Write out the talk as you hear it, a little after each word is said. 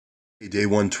Day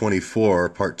 124,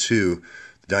 Part 2,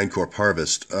 the DynCorp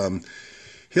Harvest.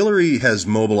 Hillary has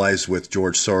mobilized with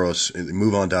George Soros and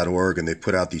MoveOn.org, and they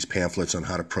put out these pamphlets on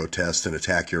how to protest and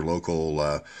attack your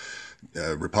local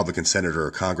Republican senator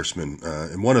or congressman.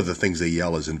 And one of the things they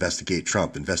yell is investigate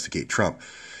Trump, investigate Trump.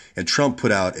 And Trump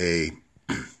put out a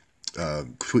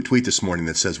tweet this morning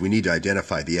that says we need to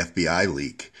identify the FBI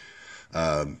leak.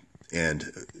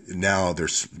 And now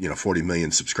there's, 40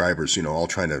 million subscribers, all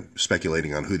trying to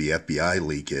speculating on who the FBI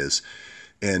leak is.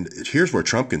 And here's where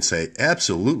Trump can say,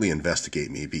 absolutely investigate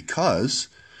me, because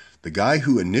the guy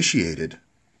who initiated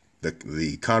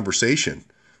the conversation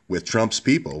with Trump's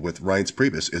people, with Reince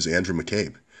Priebus, is Andrew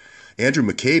McCabe. Andrew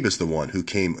McCabe is the one who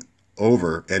came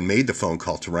over and made the phone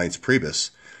call to Reince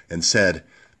Priebus and said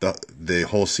the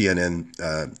whole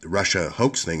CNN Russia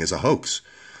hoax thing is a hoax.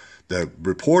 The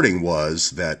reporting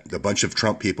was that a bunch of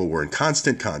Trump people were in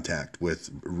constant contact with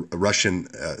Russian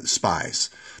spies,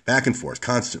 back and forth,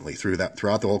 constantly throughout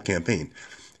the whole campaign.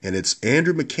 And it's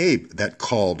Andrew McCabe that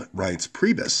called Reince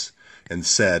Priebus and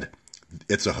said,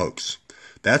 it's a hoax.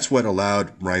 That's what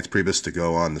allowed Reince Priebus to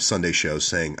go on the Sunday show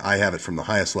saying, I have it from the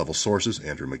highest level sources,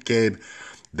 Andrew McCabe,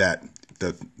 that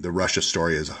the Russia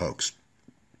story is a hoax.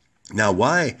 Now,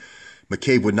 why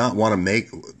McCabe would not want to make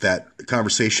that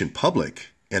conversation public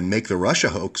and make the Russia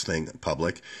hoax thing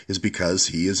public is because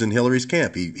he is in Hillary's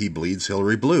camp. He bleeds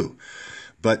Hillary blue.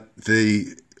 But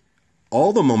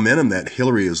all the momentum that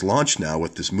Hillary has launched now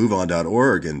with this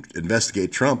MoveOn.org and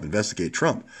investigate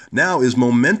Trump, now is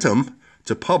momentum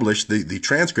to publish the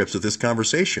transcripts of this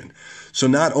conversation. So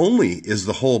not only is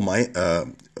the whole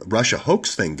Russia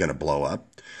hoax thing going to blow up,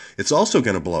 it's also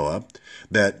going to blow up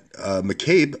that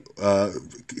McCabe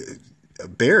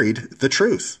buried the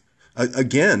truth.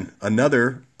 Again,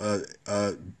 another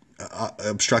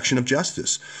obstruction of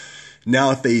justice.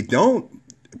 Now, if they don't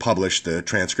publish the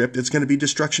transcript, it's going to be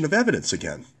destruction of evidence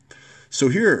again. So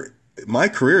here, my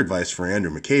career advice for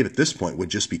Andrew McCabe at this point would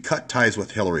just be cut ties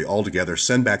with Hillary altogether,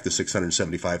 send back the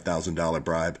 $675,000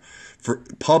 bribe,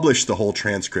 publish the whole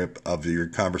transcript of your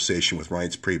conversation with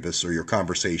Reince Priebus or your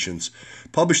conversations,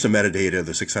 publish the metadata of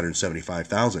the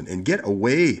 $675,000, and get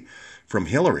away from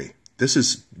Hillary. This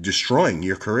is destroying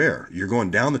your career. You're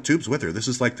going down the tubes with her. This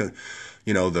is like the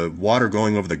water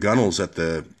going over the gunnels at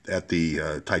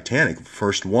the Titanic.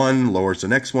 First one lowers the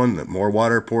next one, the more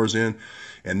water pours in,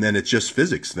 and then it's just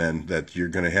physics then that you're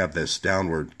going to have this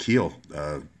downward keel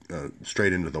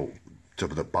straight into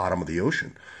the bottom of the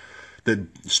ocean. The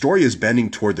story is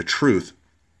bending toward the truth.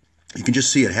 You can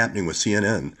just see it happening with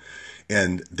CNN.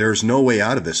 And there's no way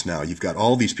out of this now. You've got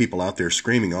all these people out there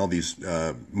screaming, all these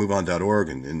MoveOn.org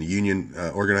and the union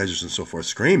organizers and so forth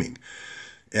screaming.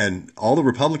 And all the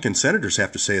Republican senators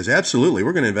have to say is, absolutely,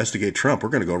 we're going to investigate Trump. We're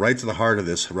going to go right to the heart of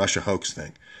this Russia hoax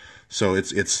thing. So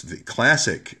it's the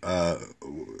classic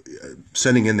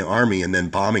sending in the army and then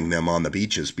bombing them on the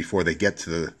beaches before they get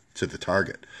to the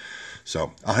target.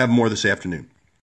 So I'll have more this afternoon.